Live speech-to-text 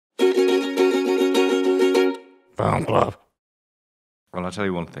Film Club. Well, I'll tell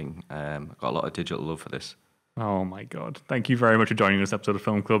you one thing. I've got a lot of digital love for this. Oh my God. Thank you very much for joining this episode of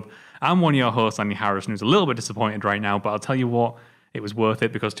Film Club. I'm one of your hosts, Andy Harrison, who's a little bit disappointed right now, but I'll tell you what, it was worth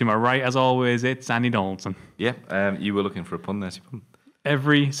it because to my right, as always, it's Andy Dalton. Yeah, you were looking for a pun there, Tim.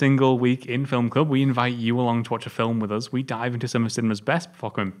 Every single week in Film Club, we invite you along to watch a film with us. We dive into some of cinema's best before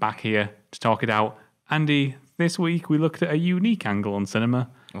coming back here to talk it out. Andy, this week we looked at a unique angle on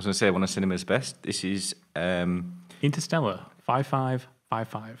cinema. I was going to say one of cinema's best. This is... Interstella,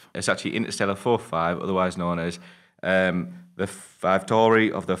 5555. It's actually Interstella 45, otherwise known as the five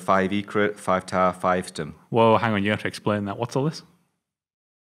Tory of the five Ecrit, five tar, five stem. Whoa, hang on, you have to explain that. What's all this?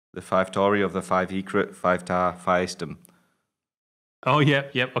 The five Tory of the five Ecrit, five tar, five stem. Oh,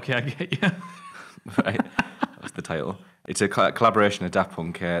 yep, okay, I get you. Right, that's the title. It's a collaboration of Daft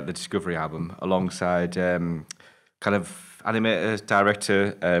Punk, the Discovery album, alongside kind of animator,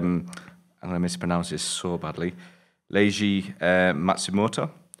 director, I'm going to mispronounce this so badly, Leiji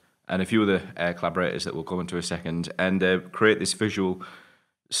Matsumoto, and a few other collaborators that we'll go into in a second, and create this visual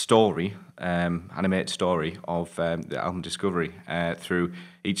story, animated story of the album Discovery. Through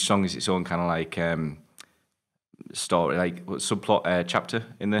each song is its own kind of like story, like subplot chapter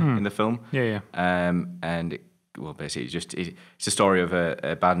in the film. Yeah. And basically, it's a story of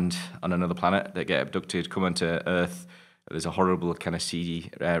a band on another planet that get abducted, come onto Earth. There's a horrible kind of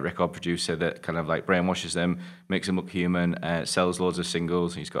seedy record producer that kind of like brainwashes them, makes them look human, sells loads of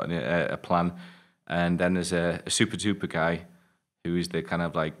singles. He's got a plan. And then there's a super duper guy who is the kind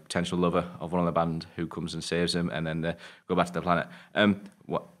of like potential lover of one of the band who comes and saves them, and then they go back to the planet.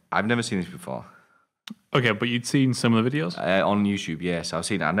 I've never seen this before. Okay, but you'd seen some of the videos? On YouTube, yes. I've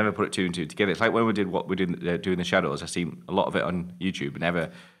seen it. I never put two and two together. It's like when we did what we did do in the Shadows. I've seen a lot of it on YouTube, never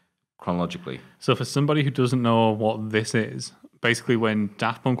chronologically. So for somebody who doesn't know what this is, basically when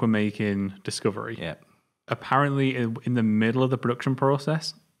Daft Punk were making Discovery, apparently in the middle of the production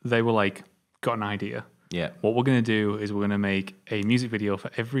process, they were like, got an idea. Yeah. What we're going to do is we're going to make a music video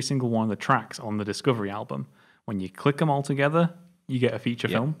for every single one of the tracks on the Discovery album. When you click them all together, you get a feature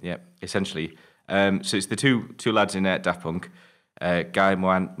film. Yeah, essentially. So it's the two lads in Daft Punk, Guy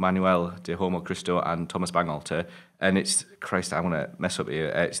Manuel de Homo Cristo and Thomas Bangalter, and it's, Christ, I want to mess up here.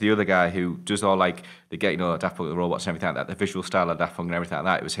 It's the other guy who does all like the Daft Punk, the robots and everything like that, the visual style of Daft Punk and everything like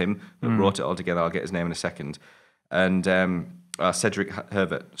that. It was him that wrote it all together. I'll get his name in a second. And Cedric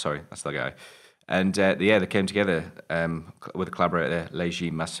Herbert, sorry, that's the guy. And they came together with a collaborator,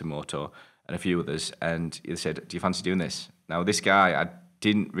 Leiji Matsumoto, and a few others, and they said, do you fancy doing this? Now, this guy, I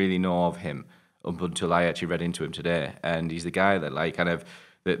didn't really know of him up until I actually read into him today, and he's the guy that like kind of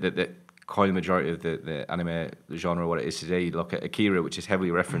that coined the majority of the anime genre what it is today. You look at Akira, which is heavily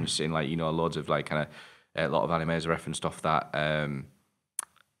referenced in like loads of like kind of a lot of animes are referenced off that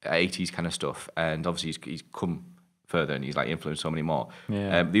 80s kind of stuff, and obviously he's come further and he's like influenced so many more.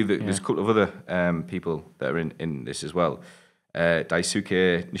 There's a couple of other people that are in this as well.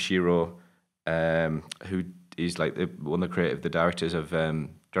 Daisuke Nishio, who is like one of the creative, the directors of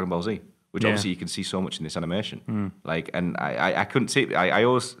Dragon Ball Z. Which obviously you can see so much in this animation. Like, and I couldn't see it. I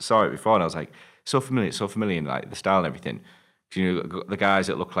always saw it before, and I was like, so familiar, and like the style and everything. You've got the guys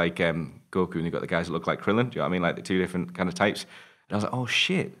that look like Goku, and you've got the guys that look like Krillin. Do you know what I mean? Like the two different kind of types. And I was like, oh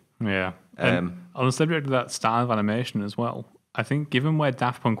shit. Yeah. And on the subject of that style of animation as well, I think given where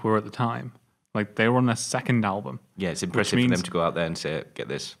Daft Punk were at the time, like they were on their second album. Yeah, it's impressive for them to go out there and say, get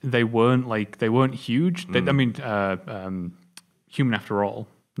this. They weren't huge. I mean, Human After All.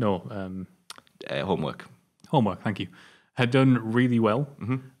 No. Homework, thank you. Had done really well.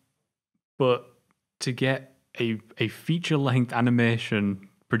 But to get a feature-length animation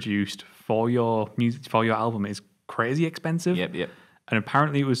produced for your music, for your album is crazy expensive. Yep. And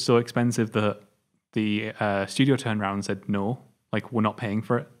apparently it was so expensive that the studio turned around and said, no, like we're not paying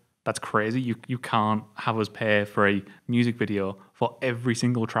for it. That's crazy. You can't have us pay for a music video for every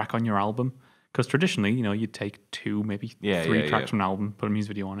single track on your album. Because traditionally, you'd take two, maybe three tracks from an album, put a music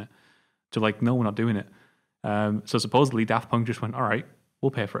video on it. So like, no, we're not doing it. So supposedly Daft Punk just went, all right,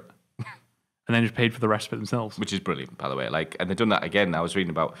 we'll pay for it. And then just paid for the rest of it themselves. Which is brilliant, by the way. Like, and they've done that again. I was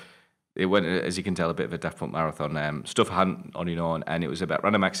reading about, it went, as you can tell, a bit of a Daft Punk marathon. Stuff I hadn't already known, and it was about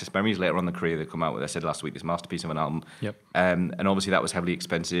Random Access Memories later on in the career they come out with. I said last week, this masterpiece of an album. Yep. And obviously that was heavily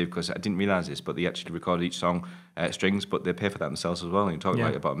expensive because I didn't realise this, but they actually recorded each song strings, but they pay for that themselves as well. And you're talking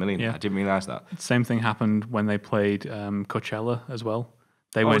like about $1 million. Yeah. I didn't realise that. Same thing happened when they played Coachella as well.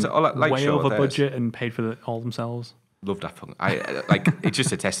 They went like way over budget and paid for it all themselves. Love Daft Punk. I like it's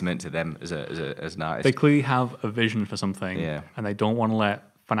just a testament to them as an artist. They clearly have a vision for something, and they don't want to let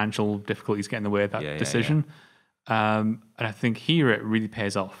financial difficulties get in the way of that decision. And I think here it really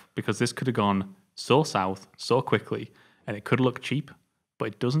pays off because this could have gone so south so quickly, and it could look cheap, but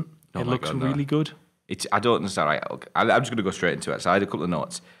it doesn't. It looks really good. I don't understand. Right, okay. I'm just going to go straight into it. So I had a couple of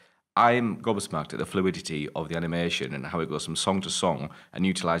notes. I'm gobsmacked at the fluidity of the animation and how it goes from song to song and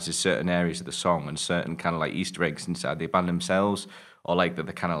utilizes certain areas of the song and certain kind of like Easter eggs inside the band themselves, or like the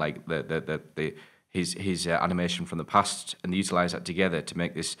kind of like his animation from the past, and they utilize that together to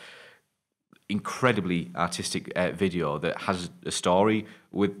make this incredibly artistic video that has a story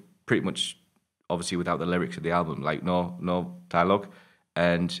with pretty much, obviously, without the lyrics of the album, like no dialogue,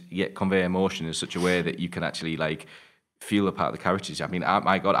 and yet convey emotion in such a way that you can actually like feel a part of the characters. I mean,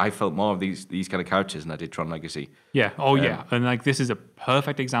 my God, I felt more of these kind of characters than I did Tron Legacy. Yeah. Yeah. And like this is a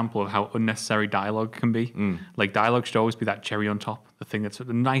perfect example of how unnecessary dialogue can be. Like dialogue should always be that cherry on top, the thing that's a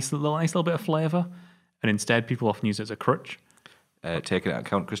nice little bit of flavor, and instead people often use it as a crutch. Taking into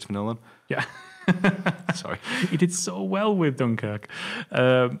account Christopher Nolan. Yeah. Sorry. He did so well with Dunkirk.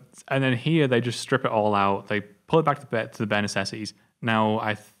 And then here they just strip it all out. They pull it back to the bare necessities. Now,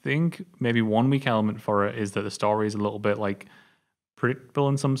 I think maybe one weak element for it is that the story is a little bit like predictable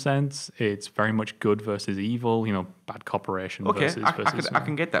in some sense. It's very much good versus evil, bad cooperation versus... I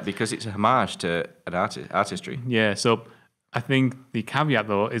can get that because it's a homage to an artistry. Yeah, so I think the caveat,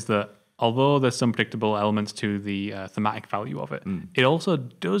 though, is that although there's some predictable elements to the thematic value of it, it also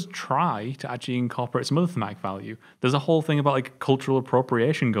does try to actually incorporate some other thematic value. There's a whole thing about like cultural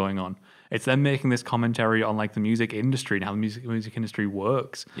appropriation going on. It's them making this commentary on like the music industry and how the music industry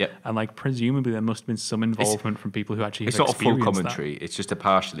works. Yep. And like presumably there must have been some involvement from people who actually have It's not a full experienced commentary. It's just a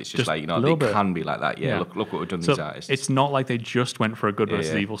partial. It's just like, a little they bit. can be like that. Yeah. Look what we've done with these artists. It's not like they just went for a good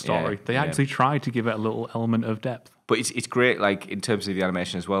versus evil story. They actually tried to give it a little element of depth. But it's great, like in terms of the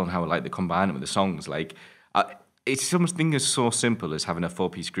animation as well, and how like they combine it with the songs. Like it's something as so simple as having a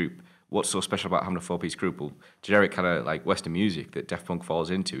 4-piece group. What's so special about having a 4-piece group? Well, generic kind of like Western music that Daft Punk falls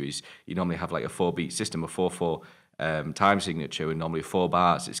into is you normally have like a 4-beat system, a 4/4 time signature, and normally 4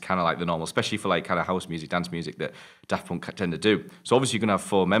 bars. It's kind of like the normal, especially for like kind of house music, dance music that Daft Punk tend to do. So obviously you're gonna have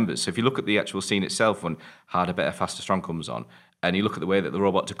 4 members. So if you look at the actual scene itself, when Harder, Better, Faster, Strong comes on, and you look at the way that the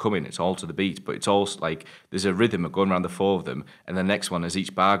robots are coming, it's all to the beat, but it's all like there's a rhythm of going around the 4 of them, and the next one as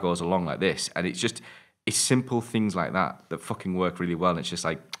each bar goes along like this, and it's simple things like that fucking work really well. And it's just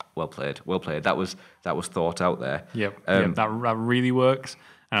like well played. That was thought out there. Yep. That really works.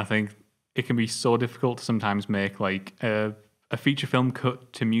 And I think it can be so difficult to sometimes make like a feature film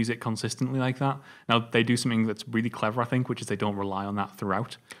cut to music consistently like that. Now they do something that's really clever, I think, which is they don't rely on that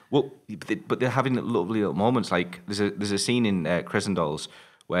throughout. Well, but they're having lovely little moments. Like there's a scene in Crescent Dolls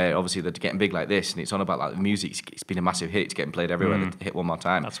where obviously they're getting big like this, and it's on about like the music. It's been a massive hit. It's getting played everywhere. They hit one more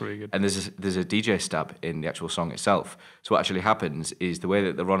time. That's really good. And there's a DJ stab in the actual song itself. So what actually happens is the way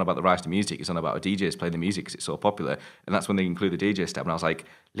that they're on about the rise to music is on about a DJ's playing the music because it's so popular, and that's when they include the DJ stab. And I was like,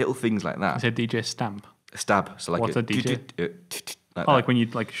 little things like that. Is it DJ stamp? A stab. So like what's a DJ? Like when you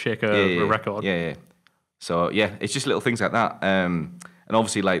like shake a record. Yeah. So yeah, it's just little things like that. And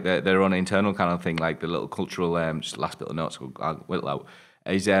obviously like their own internal kind of thing, like the little cultural. Just last bit of notes. I'll whittle out.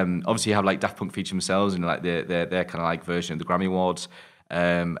 Is obviously you have like Daft Punk feature themselves and like their kind of like version of the Grammy Awards.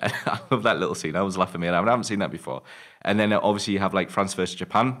 And I love that little scene. I was laughing at it. I haven't seen that before. And then obviously you have like France versus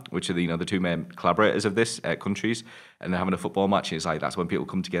Japan, which are the 2 main collaborators of this countries, and they're having a football match. And it's like that's when people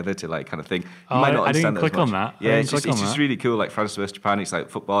come together to like kind of think. I didn't click on that. Yeah, it's just really cool. Like France versus Japan. It's like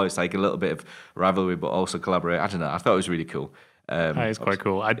football. It's like a little bit of rivalry, but also collaborate. I don't know. I thought it was really cool. It's quite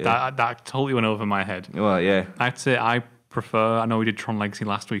cool. That totally went over my head. Well, yeah. I'd say I know we did Tron Legacy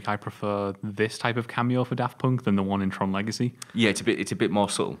last week. I prefer this type of cameo for Daft Punk than the one in Tron Legacy. Yeah, it's a bit more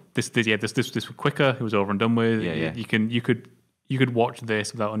subtle. This was quicker. It was over and done with. Yeah. You could watch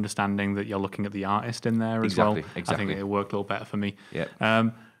this without understanding that you're looking at the artist in there as well. Exactly. I think it worked a little better for me. Yeah.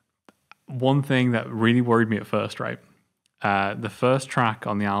 One thing that really worried me at first, right? The first track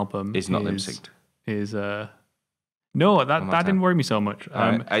on the album is not lip synced. No, that didn't worry me so much.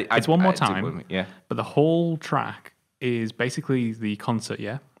 It's One More Time. Yeah. But the whole track is basically the concert,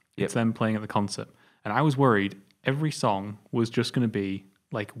 yeah? It's them playing at the concert. And I was worried every song was just going to be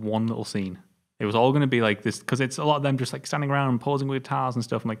like one little scene. It was all going to be like this, because it's a lot of them just like standing around and posing with guitars and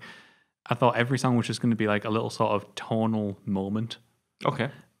stuff. And like, I thought every song was just going to be like a little sort of tonal moment. Okay.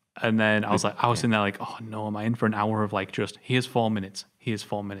 And then I was sitting there like, oh no, am I in for an hour of like just here's 4 minutes, here's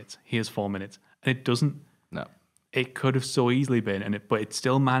 4 minutes, here's 4 minutes. And it doesn't. No. It could have so easily been, but it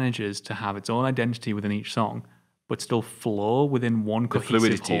still manages to have its own identity within each song, but still flow within one cohesive The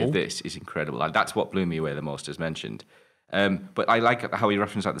fluidity whole. of this is incredible. Like that's what blew me away the most, as mentioned. But I like how he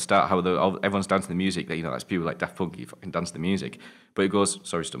referenced at the start how everyone's dancing the music. That that's people like Daft Punk, you fucking dance the music. But it goes,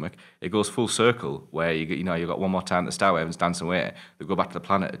 sorry stomach, it goes full circle where you've got one more time at the start where everyone's dancing away. They go back to the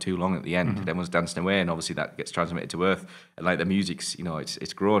planet too long at the end, and everyone's dancing away, and obviously that gets transmitted to Earth. And like the music's,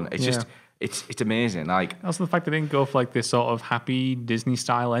 it's grown. It's just it's amazing. Like also the fact they didn't go for like this sort of happy Disney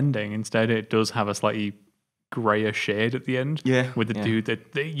style ending. Instead, it does have a slightly grayer shade at the end. Yeah, with the dude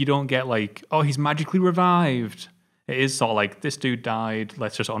that you don't get like, oh, he's magically revived. It is sort of like, this dude died,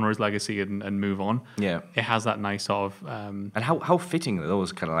 let's just honor his legacy and move on. Yeah. It has that nice sort of... and how fitting are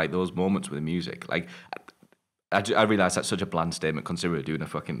those kind of like those moments with the music. Like, I realise that's such a bland statement considering we're doing a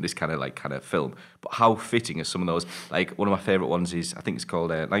fucking this kind of film. But how fitting are some of those? Like, one of my favourite ones is, I think it's called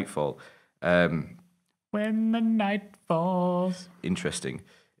Nightfall. When the night falls. Interesting.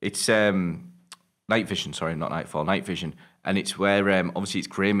 It's Night Vision, sorry, not Nightfall, Night Vision. And it's where obviously it's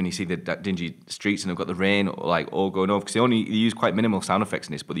grim and you see the dingy streets and they've got the rain like all going over because they use quite minimal sound effects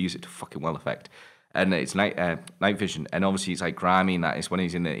in this, but they use it to fucking well effect. And it's night vision, and obviously it's like grimy and that. It's when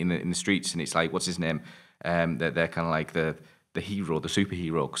he's in the streets and it's like, what's his name? They're kind of like the hero, the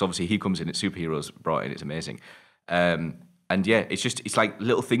superhero, because obviously he comes in, it's superheroes brought in, it's amazing. And yeah, it's like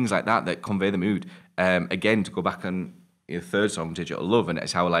little things like that convey the mood. Again, to go back on the third song, Digital Love, and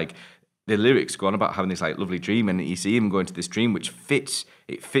it's how like the lyrics go on about having this like lovely dream, and you see him going to this dream which fits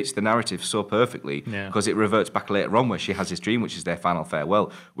the narrative so perfectly because it reverts back later on where she has this dream which is their final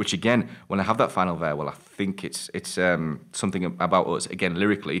farewell, which again, when I have that final farewell, I think it's something about us again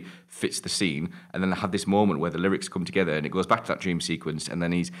lyrically fits the scene, and then I have this moment where the lyrics come together and it goes back to that dream sequence, and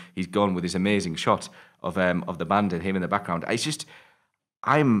then he's gone with this amazing shot of the band and him in the background. It's just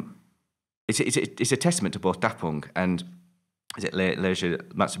it's a testament to both Daft Punk and is it Leiji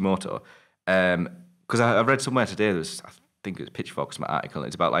Matsumoto? Because I read somewhere today, I think it was Pitchfork's article, and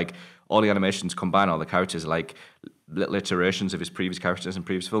it's about like all the animations combined, all the characters are like little iterations of his previous characters in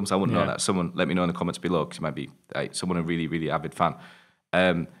previous films. I wouldn't know that. Someone let me know in the comments below because it might be someone a really, really avid fan.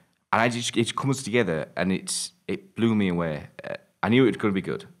 And it comes together and it blew me away. I knew it was going to be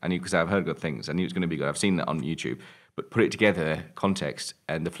good. I knew because I've heard good things. I knew it was going to be good. I've seen that on YouTube. But put it together, context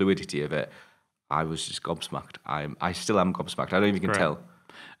and the fluidity of it, I was just gobsmacked. I still am gobsmacked. I don't even can tell.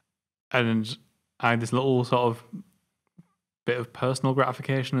 And I had this little sort of bit of personal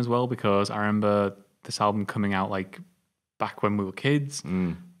gratification as well because I remember this album coming out like back when we were kids,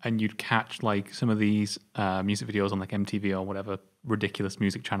 and you'd catch like some of these music videos on like MTV or whatever ridiculous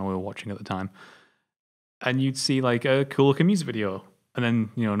music channel we were watching at the time, and you'd see like a cool looking music video, and then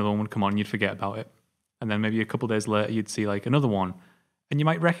another one would come on, and you'd forget about it, and then maybe a couple of days later you'd see like another one. And you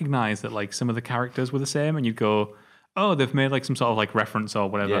might recognize that like some of the characters were the same, and you'd go, oh, they've made like some sort of like reference or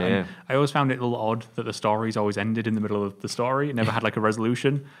whatever. And I always found it a little odd that the stories always ended in the middle of the story. It never had like a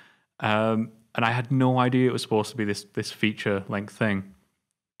resolution. And I had no idea it was supposed to be this feature length thing.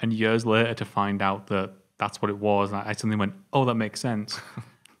 And years later to find out that that's what it was, and I suddenly went, oh, that makes sense.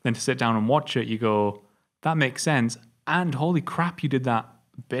 Then to sit down and watch it, you go, that makes sense. And holy crap, you did that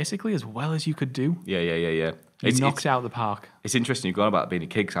basically as well as you could do. Yeah. You knocked it out of the park. It's interesting you've gone about being a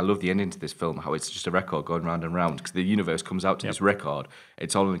kid because I love the ending to this film, how it's just a record going round and round because the universe comes out to this record.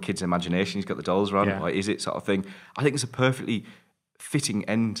 It's all in the kid's imagination. He's got the dolls around him. What is it sort of thing? I think it's a perfectly fitting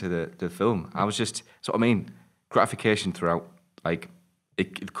end to the film. I was just, that's what I mean, gratification throughout. Like,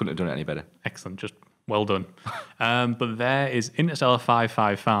 it couldn't have done it any better. Excellent. Just well done. But there is Interstella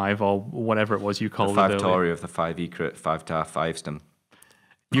 555 or whatever it was you called the it. The 5 Tory of the 5 Ecrit 5 tar 5 stem.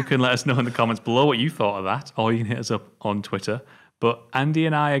 You can let us know in the comments below what you thought of that, or you can hit us up on Twitter. But Andy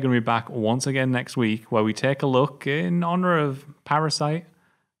and I are going to be back once again next week where we take a look in honor of Parasite,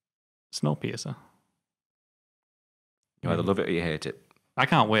 Snowpiercer. You either love it or you hate it. I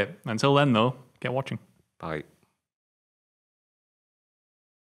can't wait. Until then, though, get watching. Bye.